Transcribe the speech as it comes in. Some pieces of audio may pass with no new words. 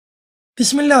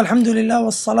بسم الله والحمد لله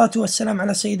والصلاة والسلام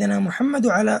على سيدنا محمد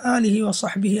وعلى آله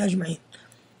وصحبه أجمعين.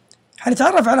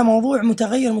 حنتعرف على موضوع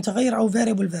متغير أو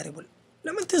variable.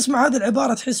 لما تسمع هذه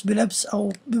العبارة تحس بلبس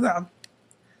أو ببعض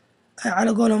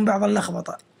على قولهم بعض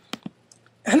اللخبطة.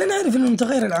 احنا نعرف أن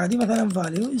المتغير العادي مثلا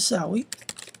value يساوي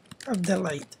عبدالله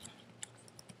عيد.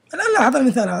 الآن لاحظ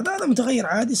المثال هذا متغير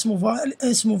عادي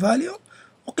اسمه value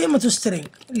وقيمته string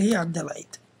اللي هي عبدالله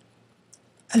عيد.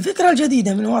 الفكرة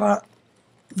الجديدة من وراء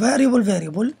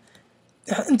variable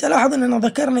انت لاحظ اننا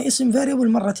ذكرنا اسم variable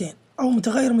مرتين او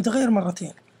متغير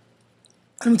مرتين.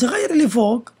 المتغير اللي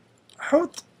فوق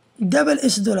حط دبل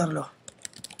اس دولار له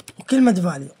وكلمة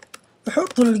value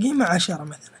وحط له القيمة 10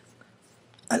 مثلا.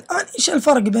 الان ايش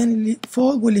الفرق بين اللي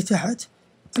فوق واللي تحت؟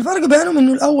 الفرق بينهم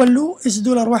انه الاول له اس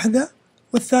دولار واحدة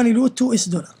والثاني له 2 اس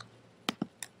دولار.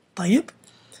 طيب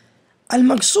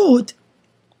المقصود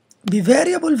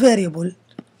بفاريبل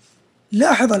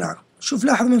لاحظ الان،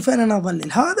 لاحظ من فين انا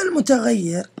اظلل هذا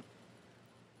المتغير.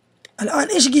 الان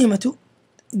ايش قيمته؟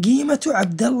 قيمته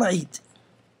عبدالله عيد.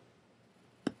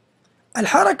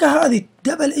 الحركة هذه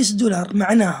دبل اس دولار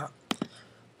معناها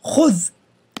خذ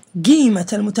قيمة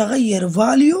المتغير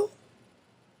value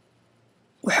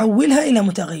وحولها الى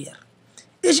متغير.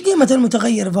 ايش قيمة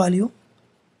المتغير value؟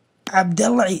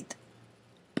 عبدالله عيد.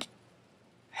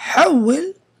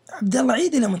 حول عبدالله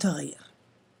عيد الى متغير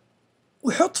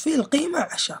وحط فيه القيمة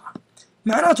 10.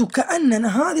 معناته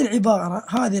كأننا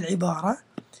هذه العبارة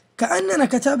كأننا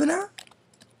كتبنا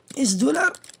اس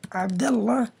دولار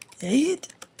عبدالله عيد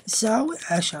يساوي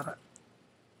 10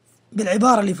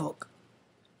 بالعبارة اللي فوق.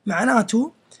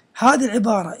 معناته هذه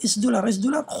العبارة اس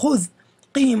دولار خذ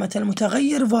قيمة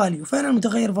المتغير value. فين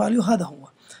المتغير value؟ هذا هو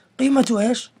قيمته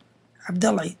ايش؟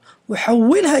 عبدالله عيد،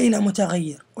 وحولها إلى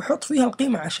متغير وحط فيها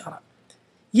القيمة 10.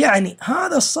 يعني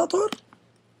هذا السطر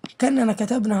كأننا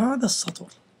كتبنا هذا السطر.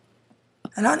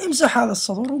 الآن امسح هذا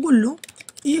السطر وقول له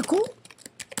ايكو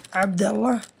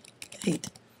عبدالله عيد.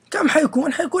 كم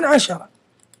حيكون؟ حيكون 10.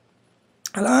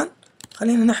 الآن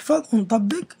خلينا نحفظ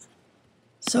ونطبق،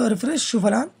 سوي ريفريش. شوف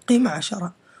الآن قيمة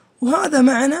 10. وهذا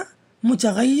معنى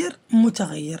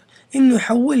متغير إنه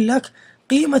يحول لك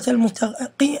قيمة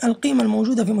القيمة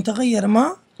الموجودة في متغير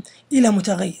ما إلى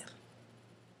متغير.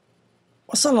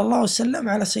 وصلى الله وسلم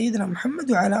على سيدنا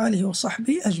محمد وعلى آله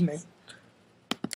وصحبه أجمعين.